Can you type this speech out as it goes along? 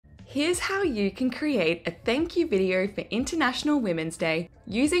Here's how you can create a thank you video for International Women's Day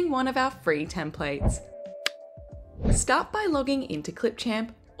using one of our free templates. Start by logging into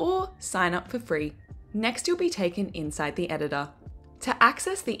CLIPCHAMP or sign up for free. Next, you'll be taken inside the editor. To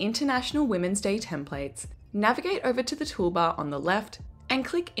access the International Women's Day templates, navigate over to the toolbar on the left and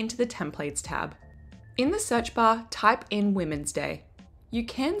click into the Templates tab. In the search bar, type in Women's Day. You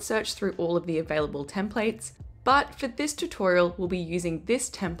can search through all of the available templates, but for this tutorial, we'll be using this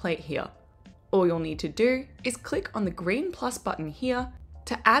template here. All you'll need to do is click on the green plus button here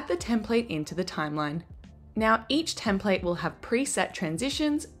to add the template into the timeline. Now, each template will have preset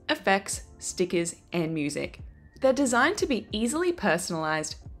transitions, effects, stickers, and music. They're designed to be easily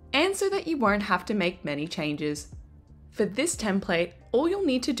personalized and so that you won't have to make many changes. For this template, all you'll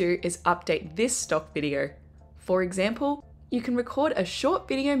need to do is update this stock video. For example, you can record a short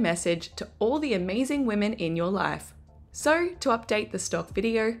video message to all the amazing women in your life. So, to update the stock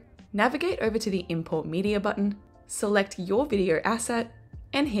video, navigate over to the Import Media button, select your video asset,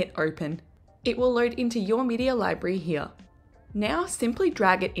 and hit Open. It will load into your media library here. Now, simply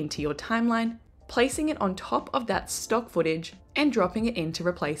drag it into your timeline, placing it on top of that stock footage and dropping it in to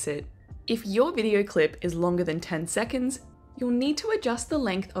replace it. If your video clip is longer than 10 seconds, you'll need to adjust the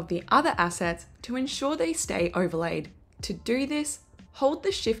length of the other assets to ensure they stay overlaid. To do this, hold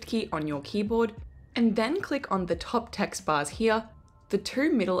the Shift key on your keyboard and then click on the top text bars here, the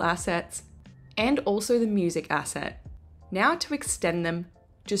two middle assets, and also the music asset. Now to extend them,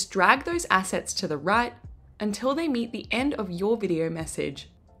 just drag those assets to the right until they meet the end of your video message.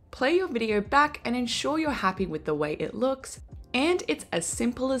 Play your video back and ensure you're happy with the way it looks, and it's as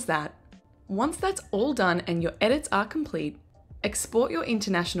simple as that. Once that's all done and your edits are complete, export your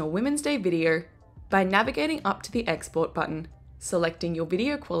International Women's Day video by navigating up to the Export button, selecting your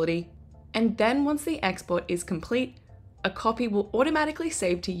video quality, and then once the export is complete, a copy will automatically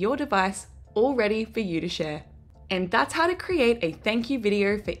save to your device, all ready for you to share. And that's how to create a thank you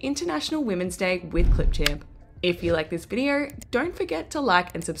video for International Women's Day with CLIPCHAMP. If you like this video, don't forget to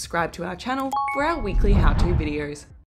like and subscribe to our channel for our weekly how-to videos.